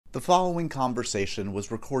The following conversation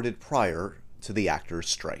was recorded prior to the actors'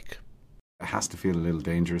 strike. It has to feel a little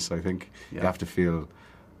dangerous, I think. Yeah. You have to feel,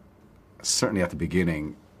 certainly at the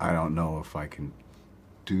beginning, I don't know if I can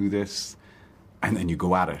do this. And then you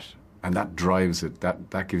go at it. And that drives it,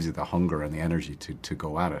 that gives you the hunger and the energy to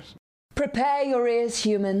go at it. Prepare your ears,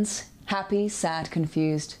 humans. Happy, Sad,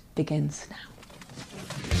 Confused begins now.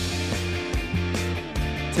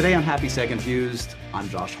 Today on Happy, Sad, Confused, I'm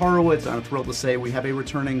Josh Horowitz. I'm thrilled to say we have a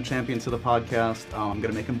returning champion to the podcast. I'm going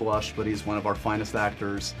to make him blush, but he's one of our finest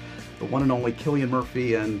actors, the one and only Cillian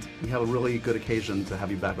Murphy, and we have a really good occasion to have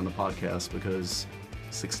you back on the podcast because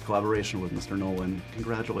sixth collaboration with Mr. Nolan.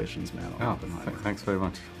 Congratulations, man. On Oppenheimer. Thanks very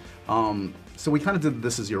much. So we kind of did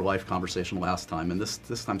This Is Your Life conversation last time, and this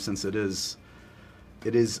time, since it is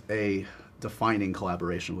a defining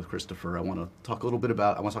collaboration with Christopher, I want to talk a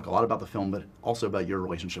lot about the film, but also about your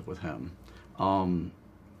relationship with him.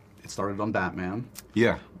 It started on Batman.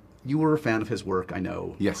 Yeah. You were a fan of his work, I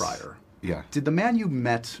know, Yes. prior. Yeah. Did the man you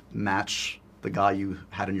met match the guy you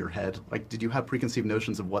had in your head? Like, did you have preconceived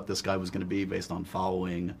notions of what this guy was going to be based on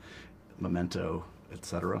Following, Memento,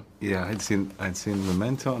 etc.? Yeah, I'd seen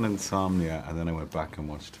Memento and Insomnia, and then I went back and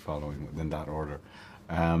watched Following in that order.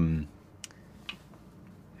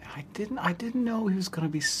 I didn't know he was going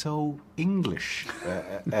to be so English.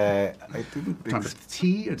 I didn't. Talking about the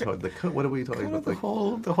tea or the coat? What are we talking about? The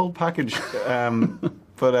whole package.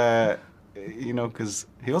 But you know, because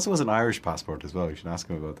he also has an Irish passport as well. You should ask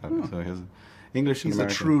him about that. So he has English and He's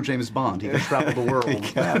American. a true James Bond. He can travel the world.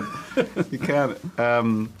 He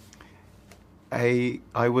can.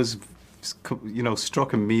 I was,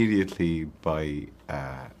 struck immediately by,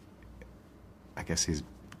 I guess, his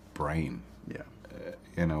brain. Yeah.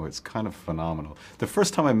 It's kind of phenomenal. The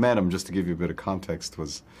first time I met him, just to give you a bit of context,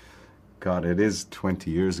 was, God, it is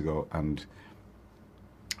 20 years ago, and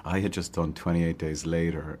I had just done 28 Days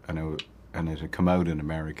Later, and it had come out in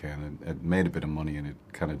America, and it made a bit of money, and it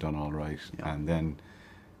kind of done all right. Yeah. And then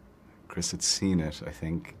Chris had seen it, I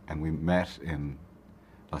think, and we met in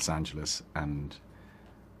Los Angeles, and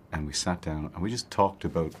we sat down, and we just talked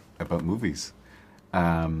about movies.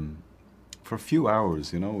 For a few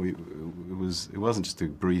hours, it wasn't just a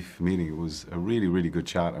brief meeting. It was a really, really good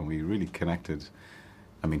chat, and we really connected.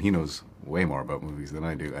 I mean, he knows way more about movies than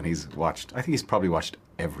I do, and I think he's probably watched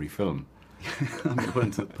every film. I'm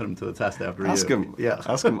going to put him to the test after Ask you. him. Yeah.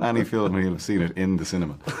 Ask him any film, and he'll have seen it in the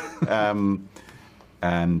cinema.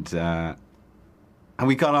 And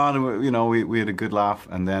we got on, and we had a good laugh,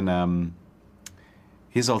 and then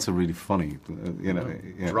he's also really funny.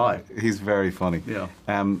 Dry. He's very funny. Yeah.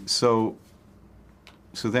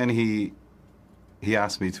 So then he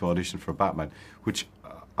asked me to audition for Batman, which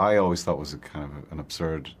I always thought was a kind of an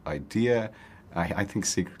absurd idea. I think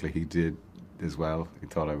secretly he did as well. He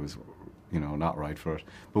thought I was, not right for it.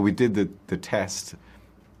 But we did the test,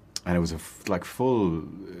 and it was the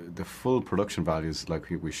full production values. Like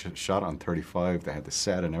we shot on 35. They had the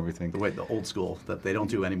set and everything. The old school that they don't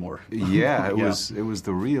do anymore. Yeah, it was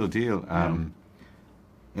the real deal. And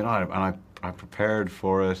I prepared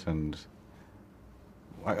for it, and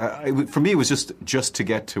for me, it was just to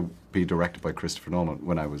get to be directed by Christopher Nolan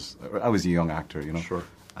when I was a young actor, Sure.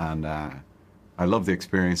 And I loved the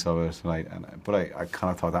experience of it, but I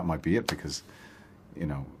kind of thought that might be it because,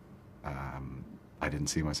 I didn't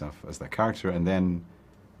see myself as that character. And then,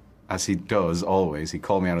 as he does always, he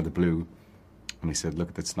called me out of the blue, and he said,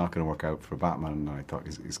 "Look, that's not going to work out for Batman." And I thought,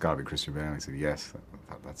 "He's got to be Christian Bale." And I said, "Yes,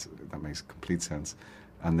 that makes complete sense."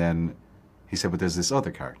 And then he said, "But there's this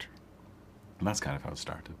other character." And that's kind of how it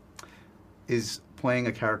started. Is playing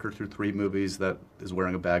a character through 3 movies that is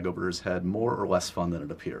wearing a bag over his head more or less fun than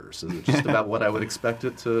it appears? Is it just about what I would expect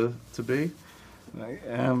it to be?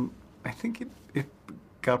 I think it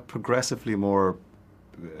got progressively more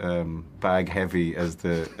bag heavy as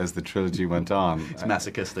the trilogy went on. It's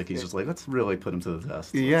masochistic. He's just like, let's really put him to the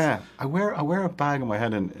test. Yeah, I wear a bag on my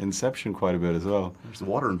head in Inception quite a bit as well. There's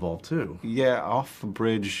water involved too. Yeah, off a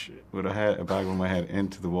bridge with a bag on my head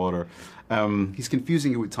into the water. He's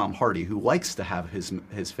confusing you with Tom Hardy, who likes to have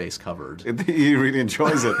his face covered. He really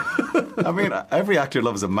enjoys it. I mean, every actor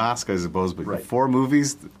loves a mask, I suppose, but Right. 4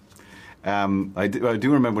 movies. I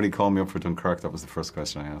do remember when he called me up for Dunkirk. That was the first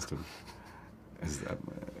question I asked him.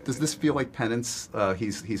 Does this feel like penance?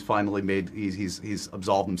 He's finally he's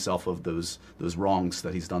absolved himself of those wrongs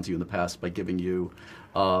that he's done to you in the past by giving you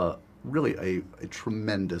really a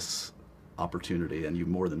tremendous opportunity, and you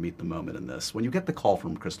more than meet the moment in this. When you get the call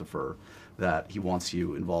from Christopher that he wants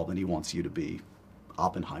you involved and he wants you to be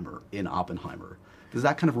Oppenheimer in Oppenheimer, does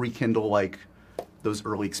that kind of rekindle like those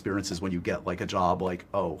early experiences when you get like a job like,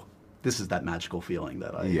 oh, this is that magical feeling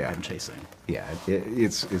that I'm chasing. Yeah,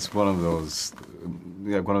 it's one of those,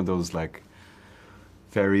 like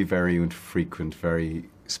very, very infrequent, very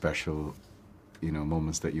special,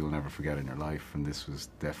 moments that you will never forget in your life, and this was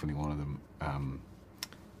definitely one of them.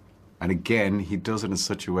 And again, he does it in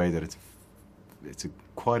such a way that it's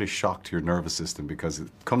quite a shock to your nervous system because it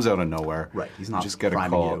comes out of nowhere. Right, he's not just get a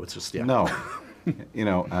priming call. you. It's just no,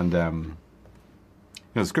 and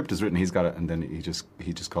the script is written. He's got it, and then he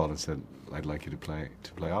just called and said, "I'd like you to play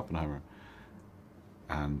Oppenheimer."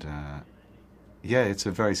 And it's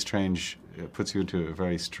a very strange. It puts you into a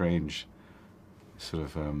very strange sort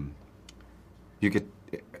of. You get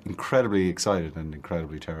incredibly excited and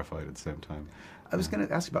incredibly terrified at the same time. I was going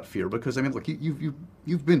to ask you about fear because I mean, look,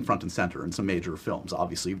 you've been front and center in some major films.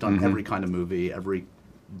 Obviously, you've done every kind of movie, every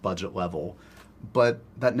budget level, but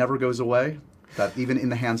that never goes away. That even in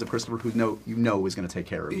the hands of Christopher, who is going to take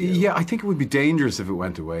care of you. Yeah, I think it would be dangerous if it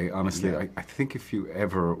went away. Honestly, Yeah. I think if you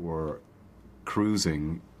ever were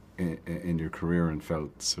cruising in your career and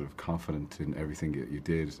felt sort of confident in everything that you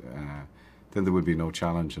did, then there would be no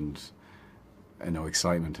challenge and no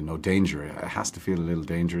excitement and no danger. It has to feel a little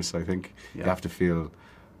dangerous, I think. Yeah. You have to feel,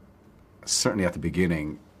 certainly at the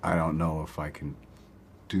beginning, I don't know if I can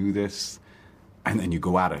do this, and then you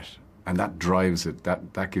go at it. And that drives it,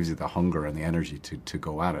 that gives you the hunger and the energy to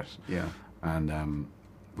go at it. Yeah. And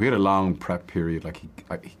we had a long prep period. Like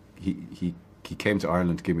he came to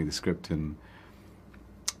Ireland to give me the script in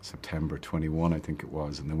September 21, I think it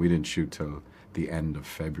was, and then we didn't shoot till the end of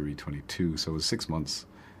February 22. So it was 6 months,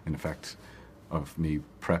 in effect, of me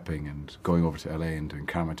prepping and going over to LA and doing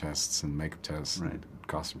camera tests and makeup tests and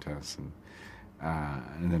costume tests,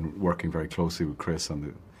 and then working very closely with Chris on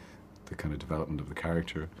the kind of development of the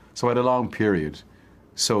character. So I had a long period.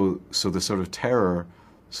 So the sort of terror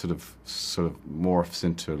sort of morphs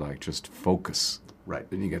into like just focus. Right.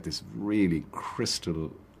 Then you get this really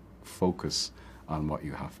crystal focus on what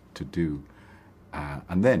you have to do.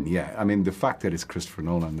 And then, I mean, the fact that it's Christopher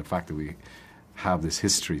Nolan, the fact that we have this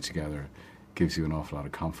history together gives you an awful lot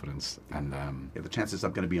of confidence. And the chances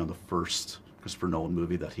I'm going to be on the first Christopher Nolan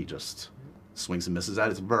movie that he just swings and misses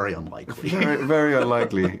at is very unlikely. very, very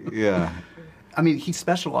unlikely, yeah. I mean, he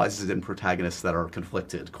specializes in protagonists that are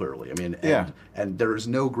conflicted, clearly. I mean, and there is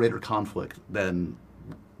no greater conflict than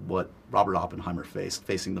what Robert Oppenheimer faced,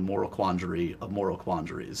 facing the moral quandary of moral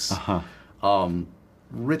quandaries.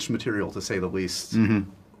 Rich material, to say the least,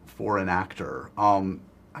 for an actor.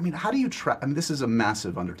 I mean, how do you track? I mean, this is a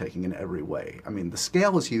massive undertaking in every way. I mean, the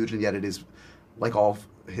scale is huge, and yet it is, like all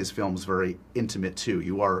his films, very intimate too.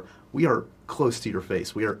 We are close to your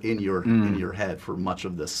face. We are in your head for much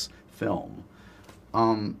of this film.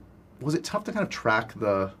 Was it tough to kind of track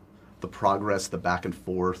the progress, the back and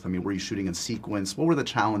forth? I mean, were you shooting in sequence? What were the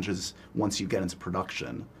challenges once you get into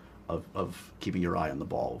production of keeping your eye on the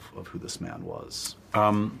ball of who this man was?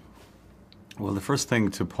 Well, the first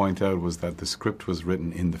thing to point out was that the script was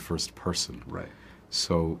written in the first person. Right.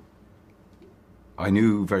 So I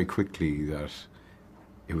knew very quickly that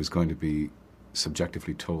it was going to be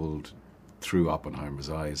subjectively told through Oppenheimer's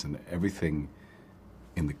eyes, and everything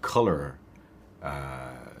in the color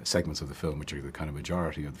segments of the film, which are the kind of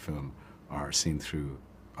majority of the film, are seen through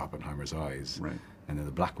Oppenheimer's eyes. Right. And then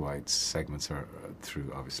the black-white segments are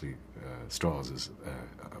through, obviously, Strauss's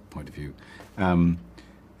point of view.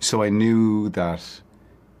 So I knew that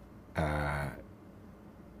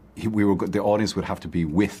the audience would have to be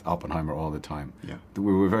with Oppenheimer all the time. Yeah.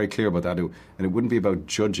 We were very clear about that, and it wouldn't be about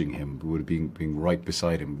judging him. It would be being right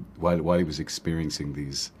beside him while he was experiencing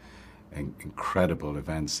these incredible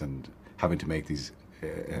events and having to make these,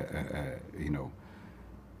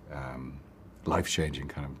 life-changing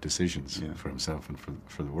kind of decisions for himself and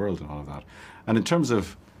for the world and all of that. And in terms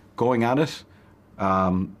of going at it,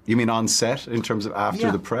 you mean on set in terms of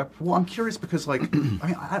after the prep? Well, I'm curious because, like, I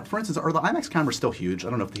mean, for instance, are the IMAX cameras still huge?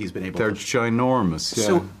 I don't know if he's been able They're to. ginormous, yeah.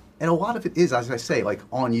 So, and a lot of it is, as I say, like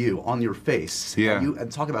on your face. Yeah.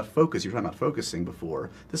 And talk about focus. You were talking about focusing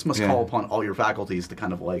before. This must call upon all your faculties to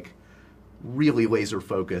kind of like really laser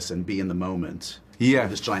focus and be in the moment. Yeah.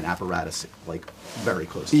 With this giant apparatus, like very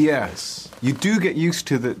close to your face. You do get used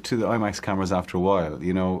to the IMAX cameras after a while,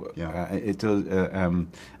 you know. Yeah. It does,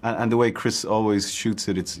 and the way Chris always shoots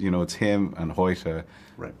it, it's him and Hoyte,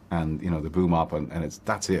 Right. and the boom op, and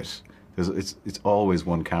that's it. It's always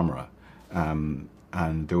one camera, and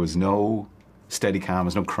there was no Steadicam,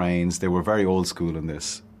 there's no cranes. They were very old school in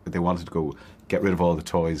this, they wanted to go get rid of all the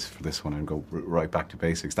toys for this one and go right back to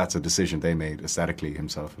basics. That's a decision they made aesthetically,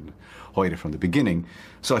 himself and Hoyte, from the beginning.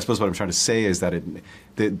 So I suppose what I'm trying to say is that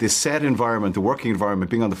the set environment, the working environment,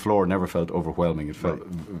 being on the floor never felt overwhelming. It felt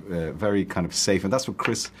very kind of safe, and that's what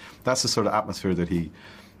that's the sort of atmosphere that he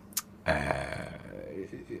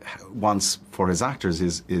wants for his actors.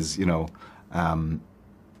 Is you know.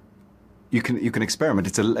 You can experiment.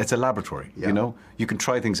 It's a laboratory. Yeah. You know, you can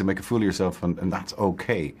try things and make a fool of yourself, and that's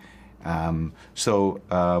okay. That's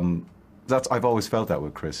I've always felt that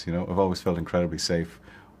with Chris. You know, I've always felt incredibly safe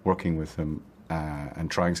working with him and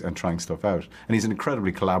trying stuff out. And he's an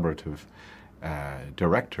incredibly collaborative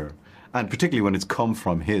director, and particularly when it's come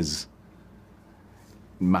from his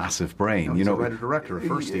massive brain. He's a writer-director at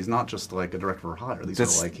first. He's not just like a director for hire. These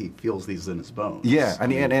are like, he feels these in his bones. Yeah,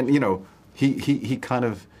 and you know, he kind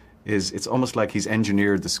of is. It's almost like he's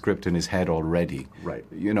engineered the script in his head already. Right.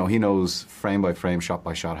 You know, he knows frame by frame, shot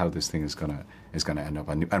by shot, how this thing is gonna end up.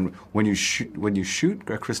 And when you shoot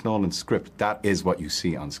a Chris Nolan script, that is what you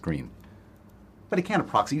see on screen. But he can't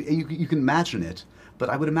approximate. You can imagine it.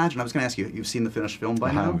 But I would imagine. I was going to ask you. You've seen the finished film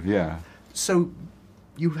by now. Yeah. So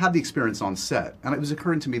you had the experience on set, and it was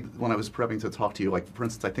occurring to me when I was prepping to talk to you. Like, for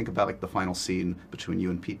instance, I think about like the final scene between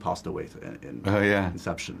you and Pete Postlewaite in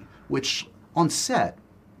Inception, which on set,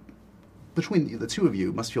 between the two of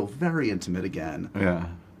you, must feel very intimate again. Yeah.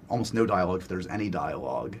 Almost no dialogue, if there's any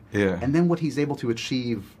dialogue. Yeah. And then what he's able to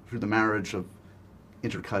achieve through the marriage of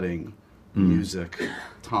intercutting music,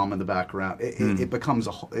 Tom in the background, it becomes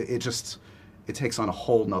it takes on a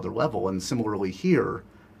whole nother level. And similarly here,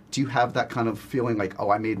 do you have that kind of feeling like,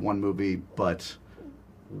 oh, I made one movie, but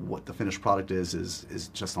what the finished product is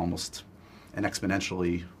just almost an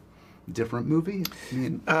exponentially different movie? I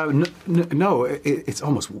mean, no, it's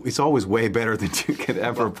always way better than you could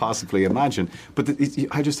ever possibly imagine. But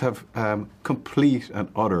I just have complete and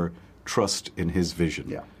utter trust in his vision.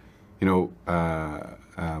 Yeah. You know,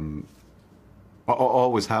 I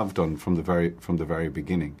always have done from the very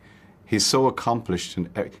beginning. He's so accomplished, and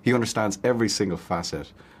he understands every single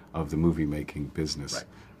facet of the movie making business. Right.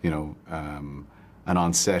 You know. And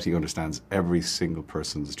on set, he understands every single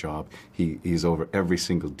person's job. He's over every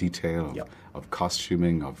single detail of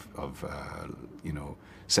costuming, of you know,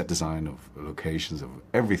 set design, of locations, of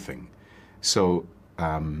everything. So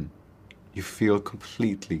you feel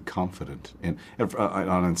completely confident in.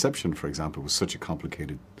 On Inception, for example, was such a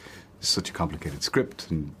complicated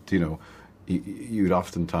script, and you know. You'd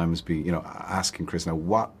oftentimes be, you know, asking Chris, now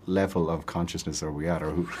what level of consciousness are we at, or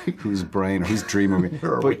whose brain, or whose dream are we?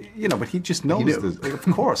 But you know, but he just knows this. Of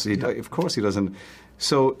course, of course he doesn't.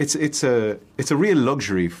 So it's a real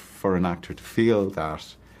luxury for an actor to feel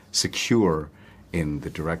that secure in the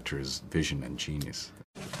director's vision and genius.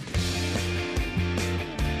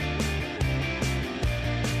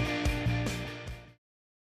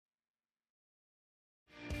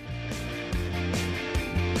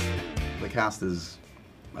 the cast is,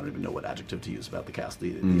 I don't even know what adjective to use about the cast.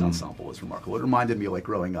 The ensemble is remarkable. It reminded me of like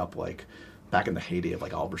growing up, like back in the heyday of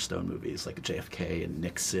like Oliver Stone movies, like JFK and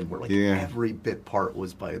Nixon, where like every bit part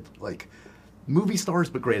was by like movie stars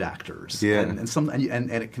but great actors. Yeah.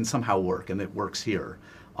 And it can somehow work, and it works here.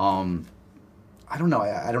 I don't know.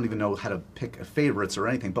 I don't even know how to pick favorites or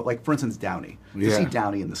anything. But like, for instance, Downey. To see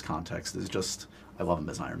Downey in this context is just, I love him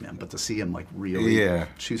as Iron Man, but to see him like really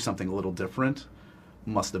choose something a little different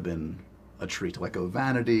must have been a treat. To let go of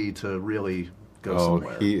vanity, to really go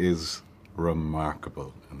somewhere. He is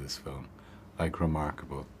remarkable in this film. Like,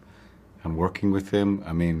 remarkable. And working with him,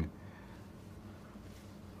 I mean,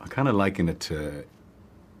 I kind of liken it to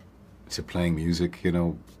playing music, you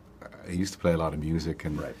know. I used to play a lot of music,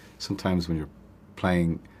 and sometimes when you're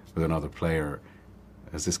playing with another player,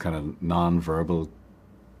 there's this kind of non-verbal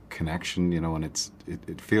connection, you know, and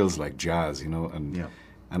it feels like jazz, you know,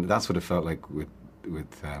 and that's what it felt like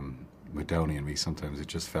with Downey and me. Sometimes it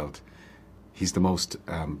just felt he's the most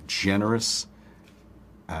generous,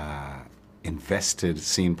 invested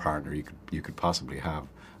scene partner you could possibly have,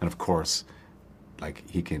 and of course, like,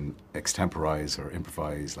 he can extemporize or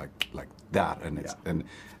improvise like that, and it's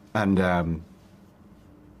and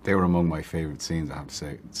they were among my favorite scenes, I have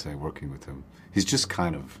to say, working with him. He's just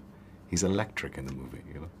he's electric in the movie,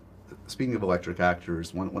 you know. Speaking of electric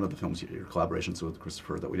actors, one of the films, your collaborations with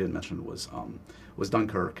Christopher that we didn't mention was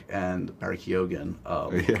Dunkirk, and Barry Keoghan,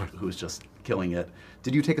 who's just killing it.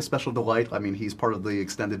 Did you take a special delight? I mean, he's part of the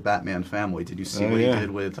extended Batman family. Did you see what he did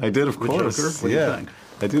with? I did, of course. Joker? What do you think?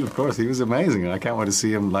 I did, of course. He was amazing, and I can't wait to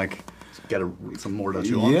see him get some more to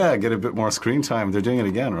chew on. Yeah, get a bit more screen time. They're doing it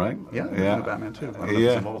again, right? Yeah. Batman too. I don't know if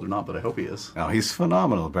he's involved or not, but I hope he is. Oh, he's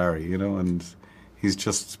phenomenal, Barry. You know, and he's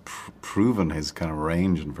just proven his kind of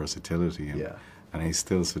range and versatility. And he's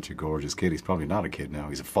still such a gorgeous kid. He's probably not a kid now.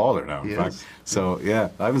 He's a father now, in fact. So, yeah,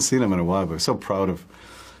 I haven't seen him in a while, but I'm so proud of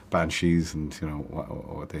Banshees and, you know,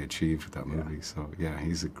 what they achieved with that movie. So, yeah,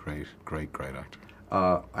 he's a great actor.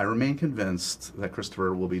 I remain convinced that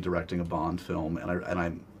Christopher will be directing a Bond film,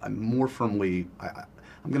 and I'm more firmly...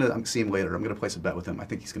 I'm see him later. I'm gonna place a bet with him. I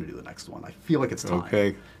think he's gonna do the next one. I feel like it's time.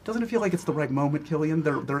 Okay. Doesn't it feel like it's the right moment,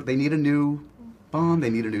 Cillian? They need a new Bond.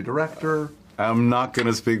 They need a new director. I'm not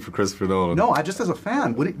gonna speak for Christopher Nolan. No, I just as a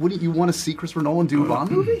fan, wouldn't you want to see Christopher Nolan do a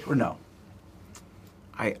Bond movie or no?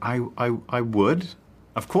 I would.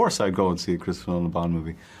 Of course, I'd go and see a Christopher Nolan Bond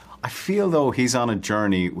movie. I feel though he's on a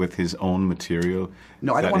journey with his own material.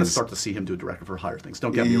 No, I don't want to start to see him do a director for hire things.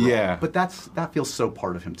 Don't get me wrong. But that feels so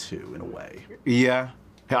part of him too, in a way. Yeah.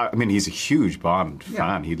 I mean, he's a huge Bond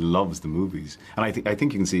fan. He loves the movies, and I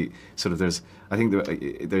think you can see sort of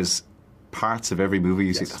there's parts of every movie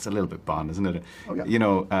you see that's a little bit Bond, isn't it? Oh, yeah. You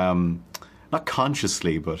know, not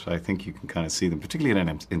consciously, but I think you can kind of see them, particularly in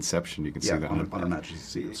Inception. You can see that on Her Majesty's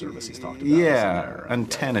Secret Service. He's talked about. Yeah, and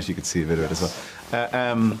Tenet, you could see a bit of it as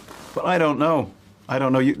well. But I don't know.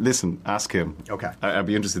 You listen, ask him. Okay. I'd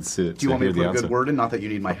be interested to Do you want me hear to the put a answer. good word in? Not that you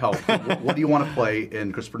need my help. What do you want to play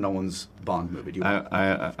in Christopher Nolan's Bond movie? Do you want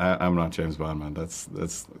I'm not James Bond, man.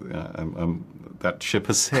 That ship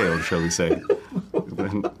has sailed, shall we say?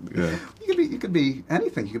 Yeah. You could be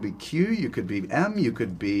anything. You could be Q. You could be M. You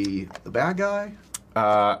could be the bad guy.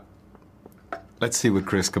 Let's see what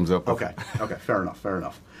Chris comes up with. Okay. Fair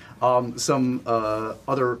enough. Some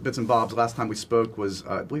other bits and bobs. Last time we spoke was,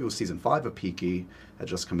 I believe it was season 5 of Peaky had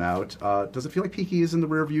just come out. Does it feel like Peaky is in the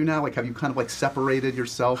rear view now? Like, have you kind of like separated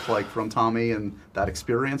yourself like from Tommy and that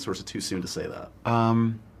experience, or is it too soon to say that?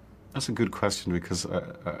 That's a good question, because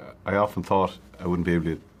I often thought I wouldn't be able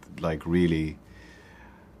to like really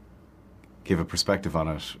give a perspective on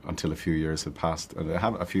it until a few years had passed.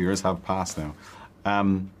 A few years have passed now.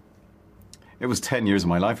 It was 10 years of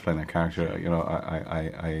my life playing that character. You know,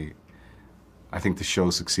 I think the show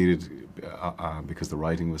succeeded because the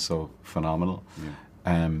writing was so phenomenal. Yeah.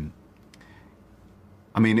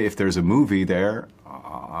 I mean, if there's a movie there,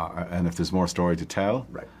 and if there's more story to tell,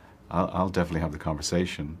 right, I'll definitely have the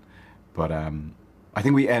conversation. But I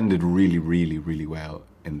think we ended really, really, really well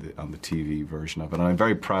on the TV version of it, and I'm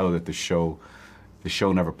very proud that the show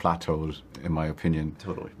never plateaued, in my opinion.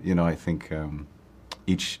 Totally. You know, I think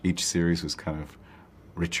each series was kind of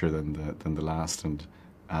richer than the last, and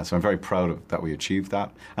so I'm very proud that we achieved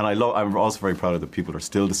that. And I'm also very proud that people are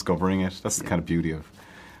still discovering it. That's the kind of beauty of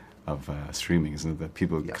streaming, isn't it? That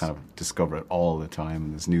people kind of discover it all the time,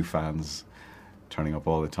 and there's new fans turning up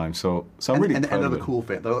all the time. So I'm really proud of it. The cool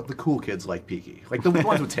the cool kids like Peaky, like the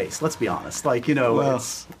ones with taste. Let's be honest. Like, you know, well,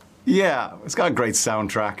 it's got a great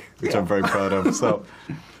soundtrack, which I'm very proud of. So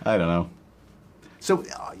I don't know. So,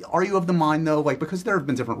 are you of the mind though, like, because there have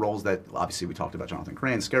been different roles that obviously we talked about Jonathan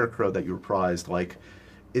Crane, Scarecrow, that you reprised. Like,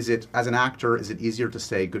 is it, as an actor, is it easier to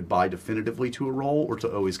say goodbye definitively to a role, or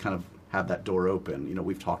to always kind of have that door open? You know,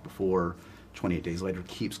 we've talked before. 28 Days Later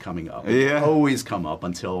keeps coming up. Yeah. Always come up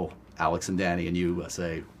until Alex and Danny and you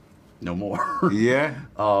say no more. Yeah.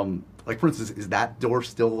 Like, for instance, is that door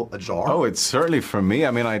still ajar? Oh, it's certainly for me.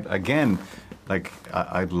 I mean, I'd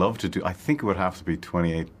love to do. I think it would have to be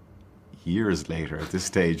 28 years later at this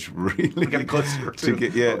stage, really. We're getting closer to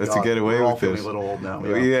get away We're all with feeling it. a little old now.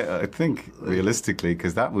 Yeah, I think realistically,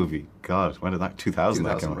 because that movie, God, when did that 2000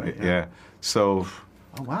 that came out? Right, yeah. So.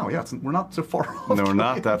 Oh wow, yeah, we're not so far off. No, we're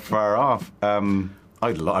not that far off.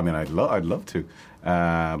 I'd love to.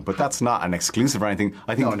 But that's not an exclusive or anything.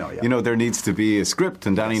 I think you know, there needs to be a script,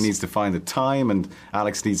 and Danny needs to find the time, and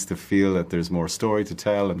Alex needs to feel that there's more story to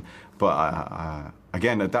tell. But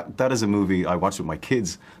again, that is a movie I watched with my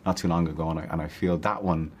kids not too long ago, and I feel that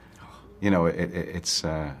one, you know, it's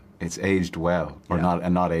aged well, or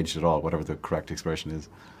not aged at all, whatever the correct expression is.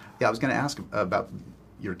 Yeah, I was going to ask about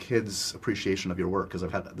your kids' appreciation of your work, because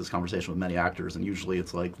I've had this conversation with many actors, and usually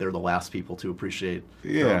it's like they're the last people to appreciate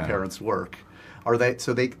their own parents' work. Are they?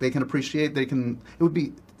 So they can appreciate. They can. It would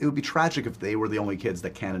be tragic if they were the only kids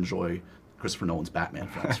that can enjoy Christopher Nolan's Batman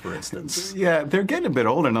films, for instance. Yeah, they're getting a bit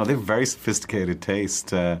older now. They have very sophisticated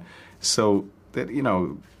taste, so that, you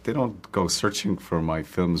know, they don't go searching for my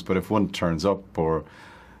films. But if one turns up, or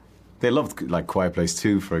they love, like, Quiet Place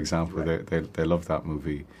 2, for example, right. they love that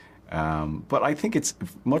movie. But I think it's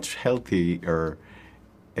much healthier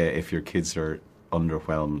if your kids are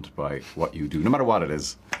underwhelmed by what you do, no matter what it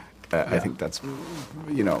is. I think that's,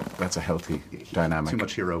 you know, that's a healthy dynamic. Too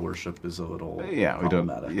much hero worship is a little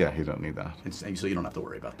problematic. You don't need that. So you don't have to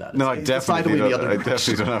worry about that. No, I definitely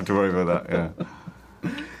don't have to worry about that.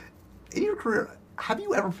 Yeah. In your career, Have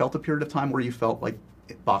you ever felt a period of time where you felt like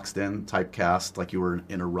boxed in, typecast, like you were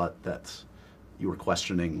in a rut that you were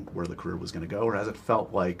questioning where the career was going to go? Or has it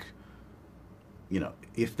felt like,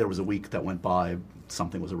 if there was a week that went by,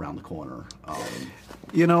 something was around the corner?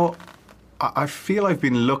 I feel I've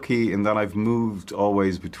been lucky in that I've moved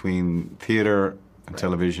always between theatre and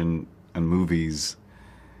television and movies.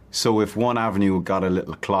 So if one avenue got a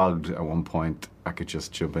little clogged at one point, I could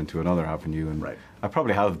just jump into another avenue. And I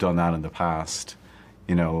probably have done that in the past,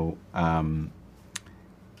 and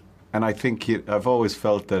I think I've always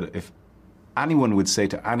felt that if anyone would say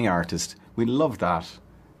to any artist, "We love that,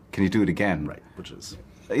 can you do it again?" Right, which is...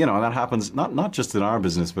 And that happens not just in our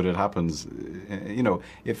business, but it happens,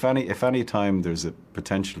 if any time there's a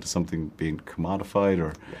potential to something being commodified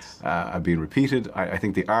or being repeated, I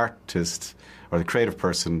think the artist or the creative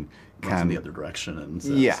person can in the other direction and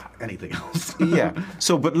says anything else.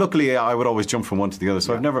 So, but luckily, I would always jump from one to the other.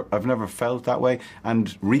 So I've never felt that way.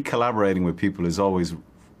 And recollaborating with people is always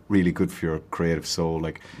really good for your creative soul.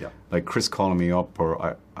 Like Chris calling me up,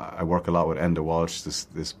 or I work a lot with Enda Walsh,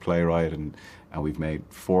 this playwright, and we've made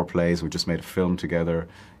 4 plays. We just made a film together.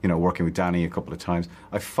 Working with Danny a couple of times.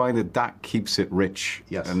 I find that keeps it rich.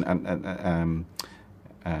 Yes.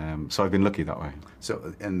 So I've been lucky that way.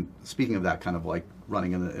 So, and speaking of that, kind of like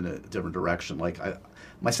running in a different direction, like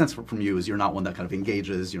my sense from you is you're not one that kind of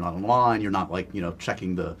engages. You're not online. You're not like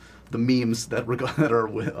checking the memes that are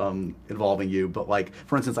involving you. But like,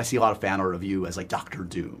 for instance, I see a lot of fan art of you as like Doctor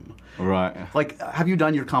Doom. Right. Like, have you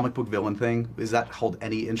done your comic book villain thing? Does that hold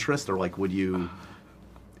any interest, or like would you?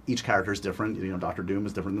 Each character is different. Doctor Doom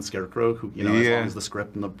is different than Scarecrow. Who, as long as the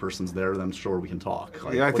script and the person's there, then sure we can talk.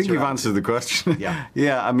 Like, I think you've answered the question.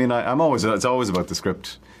 Yeah. I mean, I'm always. It's always about the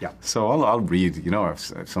script. Yeah. So I'll read.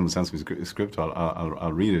 If someone sends me a script,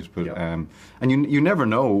 I'll read it. But and you never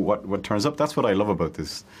know what turns up. That's what I love about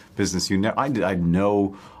this business. I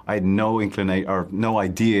had no inclination or no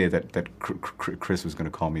idea that Chris was going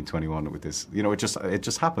to call me in 21 with this. It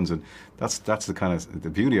just happens, and that's the kind of the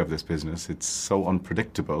beauty of this business. It's so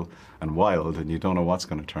unpredictable and wild, and you don't know what's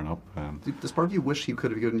going to turn up. Does part of you wish he could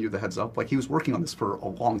have given you the heads up? Like, he was working on this for a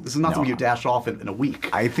long. This is not something you dash off in a week.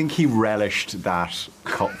 I think he relished that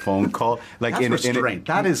phone call. Like that's restraint.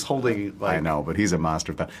 That is holding. Like, I know, but he's a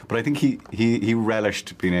master of that. But I think he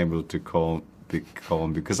relished being able to call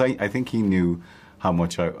him because I think he knew how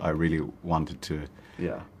much I really wanted to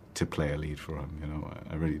play a lead for him.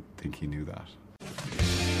 I really think he knew that.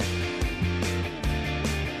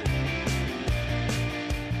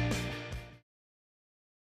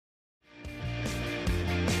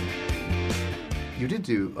 You did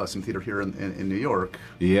do some theater here in New York.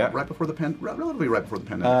 Yeah. Right before the relatively right before the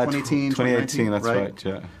pandemic. 2018. That's right.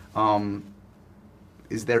 Yeah. Are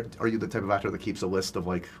you the type of actor that keeps a list of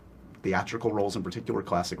like theatrical roles, in particular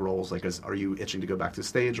classic roles? Like, are you itching to go back to the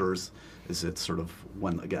stage, or is it sort of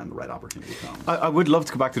when again the right opportunity comes? I would love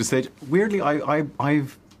to go back to the stage. Weirdly,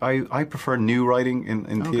 I prefer new writing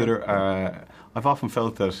in theatre. I've often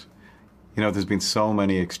felt that there's been so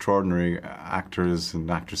many extraordinary actors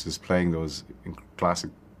and actresses playing those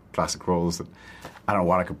classic roles that I don't know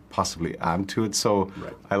what I could possibly add to it. So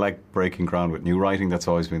I like breaking ground with new writing. That's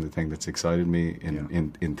always been the thing that's excited me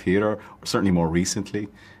in theatre, certainly more recently.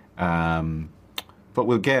 But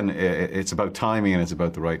again, it's about timing and it's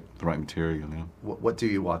about the right material. What do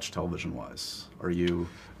you watch television-wise? Are you?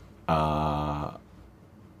 I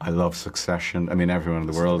love Succession. I mean, everyone in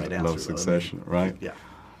the world loves Succession, right? Yeah.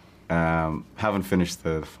 Haven't finished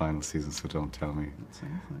the final season, so don't tell me.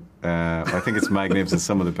 I think it's magnificent.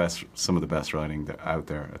 Some of the best writing out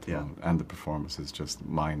there at the moment, and the performance is just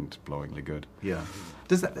mind-blowingly good. Yeah.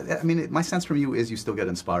 Does that? I mean, my sense from you is you still get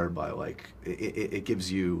inspired by like it gives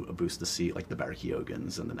you a boost to see like the Barry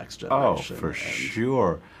Keoghan's and the Next Generation. Oh, for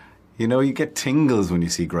sure. You get tingles when you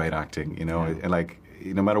see great acting. Like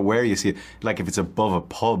no matter where you see it. Like if it's above a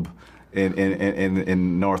pub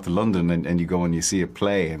in North London, and you go and you see a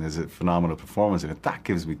play and there's a phenomenal performance in it, that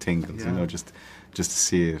gives me tingles. Just to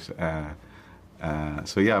see it.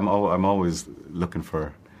 So yeah, I'm always looking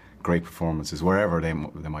for great performances wherever they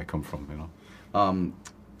might come from. I'm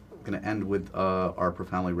going to end with our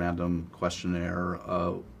profoundly random questionnaire.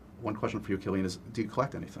 One question for you, Cillian, is: do you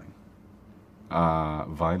collect anything?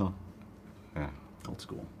 Vinyl. Yeah. Old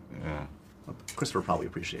school. Yeah. Christopher probably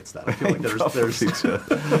appreciates that. I feel like there's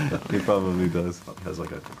he probably does. Has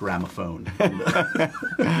like a gramophone.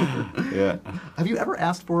 Yeah. Have you ever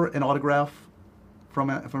asked for an autograph from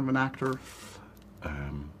an actor? Have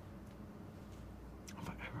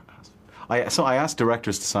I ever asked? I asked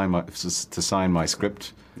directors to sign my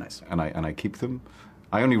script. Nice. And I keep them.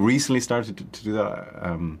 I only recently started to do that.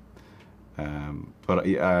 But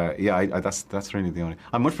that's really the only.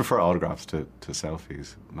 I much prefer autographs to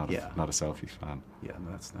selfies. Not a selfie fan. Yeah,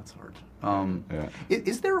 that's hard. Yeah.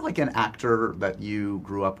 Is there like an actor that you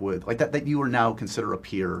grew up with, like that you are now consider a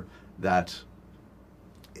peer, that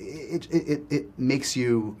it makes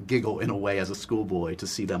you giggle in a way as a schoolboy to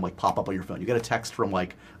see them like pop up on your phone? You get a text from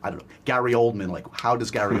like, I don't know, Gary Oldman. Like, how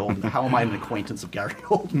am I an acquaintance of Gary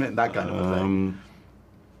Oldman? That kind of a thing.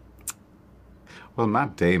 Well,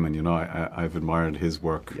 Matt Damon, you know, I've admired his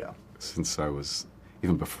work since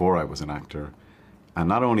even before I was an actor. And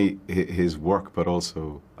not only his work, but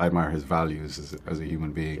also I admire his values as a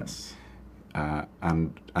human being. Yes.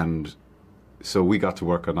 And so we got to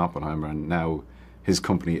work on Oppenheimer, and now his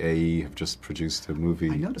company AE have just produced a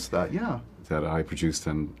movie. I noticed that, yeah. That I produced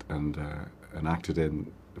and acted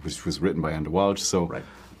in, which was written by Enda Walsh. So right.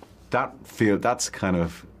 That's kind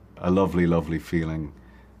of a lovely, lovely feeling.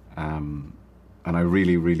 And I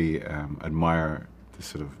really, really admire the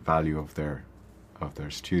sort of value of their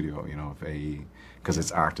studio, you know, of AE, because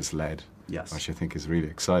it's artist-led, yes. which I think is really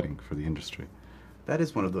exciting for the industry. That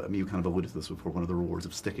is one of the, I mean, you kind of alluded to this before, one of the rewards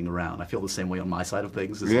of sticking around. I feel the same way on my side of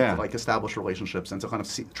things, is to like establish relationships and to kind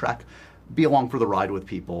of be along for the ride with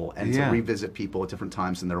people and to revisit people at different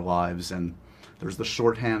times in their lives. And there's the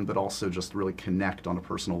shorthand, but also just really connect on a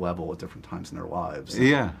personal level at different times in their lives.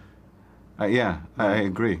 Yeah. I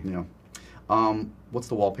agree. Yeah. What's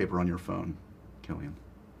the wallpaper on your phone, Cillian?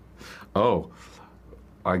 Oh,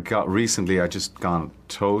 I just gone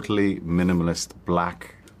totally minimalist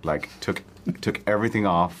black, like took everything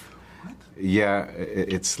off. What? Yeah,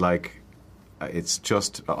 it's like, it's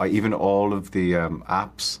just, even all of the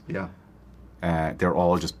apps, they're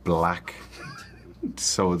all just black.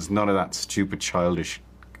 So it's none of that stupid childish,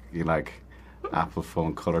 like, Apple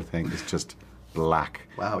phone color thing. It's just black.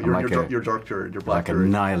 Wow, your dark period, your black like period. a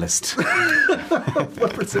nihilist.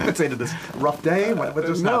 What precipitated this rough day? What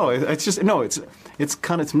just happened?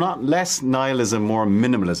 It's not less nihilism, more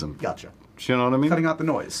minimalism. Gotcha. Do you know what I mean? Cutting out the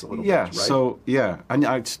noise a little bit, right? So, and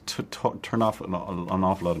I turn off an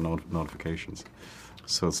awful lot of notifications.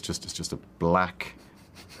 So it's just a black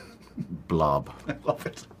blob. I love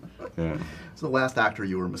it. Yeah. It's the last actor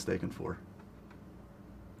you were mistaken for.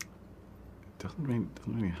 Doesn't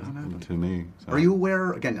really happen to me. So. Are you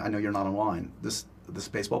aware, again, I know you're not online, this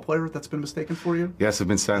baseball player that's been mistaken for you? Yes, I've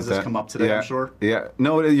been sent Has that. this come up today, I'm sure? Yeah.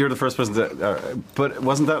 No, you're the first person to... but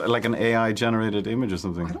wasn't that like an AI-generated image or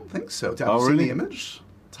something? I don't think so. Have you seen really? the image?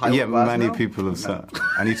 Yeah, many people have said...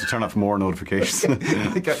 I need to turn off more notifications.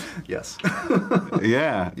 Yes.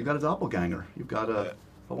 Yeah. You've got a doppelganger. You've got a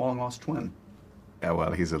long-lost twin. Yeah,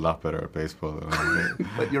 well, he's a lot better at baseball than I am.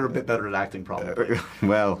 But you're a bit better at acting, probably.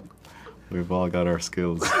 Well, we've all got our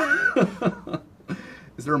skills.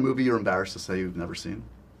 Is there a movie you're embarrassed to say you've never seen?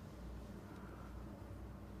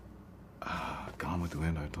 Gone with the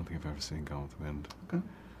Wind. I don't think I've ever seen Gone with the Wind. Okay.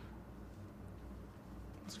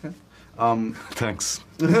 That's okay. Thanks.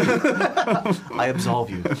 I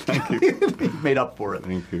absolve you. Thank you. You've made up for it.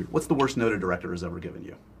 Thank you. What's the worst note a director has ever given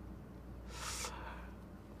you?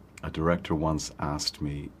 A director once asked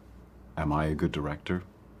me, am I a good director?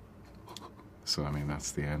 So, I mean,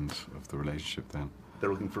 that's the end of the relationship then.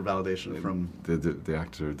 They're looking for validation from... The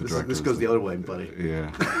actor, the director. This goes the other way, buddy.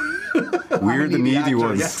 Yeah. We're the needy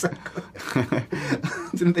ones. Yes.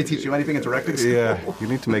 Didn't they teach you anything in directing school? Yeah. You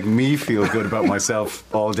need to make me feel good about myself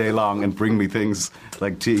all day long and bring me things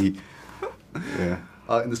like tea. Yeah.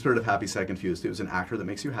 In the spirit of happy, sad, confused, who's an actor that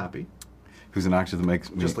makes you happy? Who's an actor that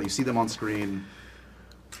makes me... Just like you see them on screen.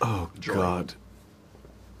 Oh, joy. God.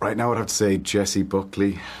 Right now I'd have to say Jessie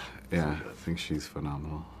Buckley. Yeah, I think she's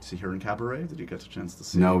phenomenal. See her in Cabaret? Did you get a chance to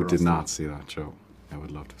see No, her? did not see that show. I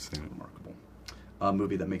would love to see it. Remarkable. A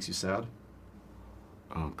movie that makes you sad?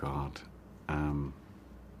 Oh, God. Movie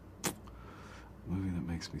that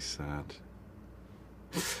makes me sad.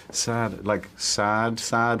 Sad, like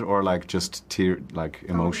sad, or like just like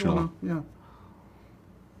emotional? Yeah.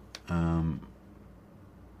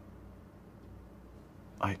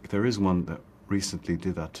 There is one that recently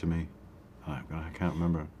did that to me. I can't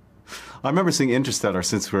remember. I remember seeing Interstellar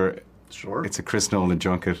since Sure. It's a Chris Nolan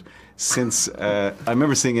junket. Since I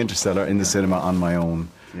remember seeing Interstellar in the cinema on my own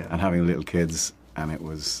and having little kids, and it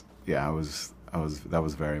was that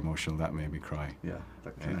was very emotional. That made me cry. Yeah,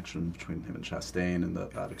 that connection between him and Chastain and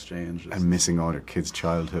that exchange. And missing all your kids'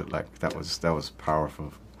 childhood, like that was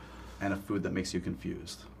powerful. And a food that makes you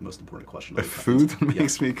confused. Most important question. A food that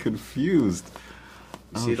makes me confused.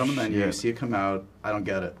 You see it on the menu. You see it come out. I don't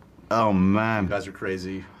get it. Oh man, You guys are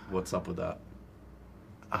crazy. What's up with that?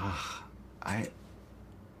 I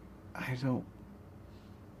don't.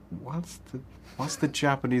 what's the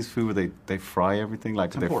Japanese food where they fry everything?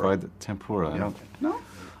 Like Tempura. they fry the tempura. Yeah. I don't, No,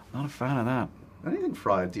 not a fan of that. anything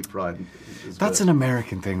fried, deep fried. Is That's good. an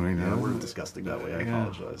American thing, really. Yeah, isn't we're it? disgusting that way. I Yeah.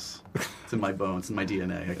 apologize. It's in my bones, it's in my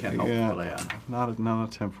DNA. I can't help Yeah, what I am. not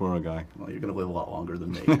a tempura guy. Well, you're going to live a lot longer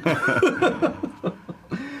than me.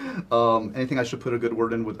 Anything I should put a good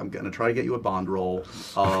word in with? I'm going to try to get you a Bond role.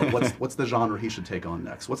 What's the genre he should take on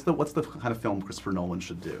next? What's the kind of film Christopher Nolan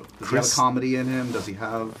should do? Does he have a comedy in him? Does he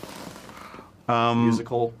have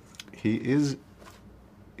musical? He is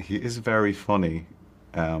very funny.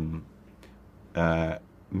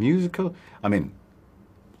 Musical. I mean,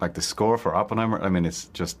 like the score for Oppenheimer. I mean, it's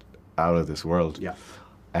just out of this world. Yeah.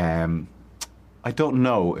 I don't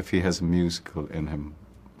know if he has a musical in him.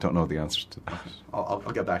 Don't know the answers to that. I'll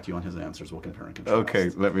get back to you on his answers. We'll compare and contrast. Okay,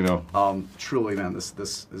 let me know. Truly, man,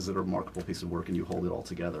 this is a remarkable piece of work, and you hold it all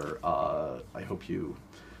together. I hope you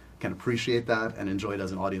can appreciate that and enjoy it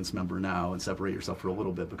as an audience member now, and separate yourself for a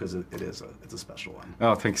little bit, because it's a special one.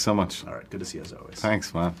 Oh, thank you so much. All right, good to see you as always.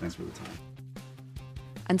 Thanks, man. Thanks for the time.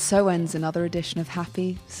 And so ends another edition of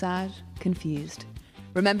Happy, Sad, Confused.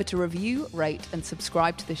 Remember to review, rate, and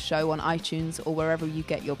subscribe to this show on iTunes or wherever you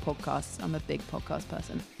get your podcasts. I'm a big podcast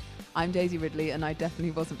person. I'm Daisy Ridley, and I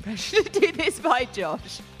definitely wasn't pressured to do this by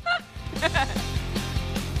Josh.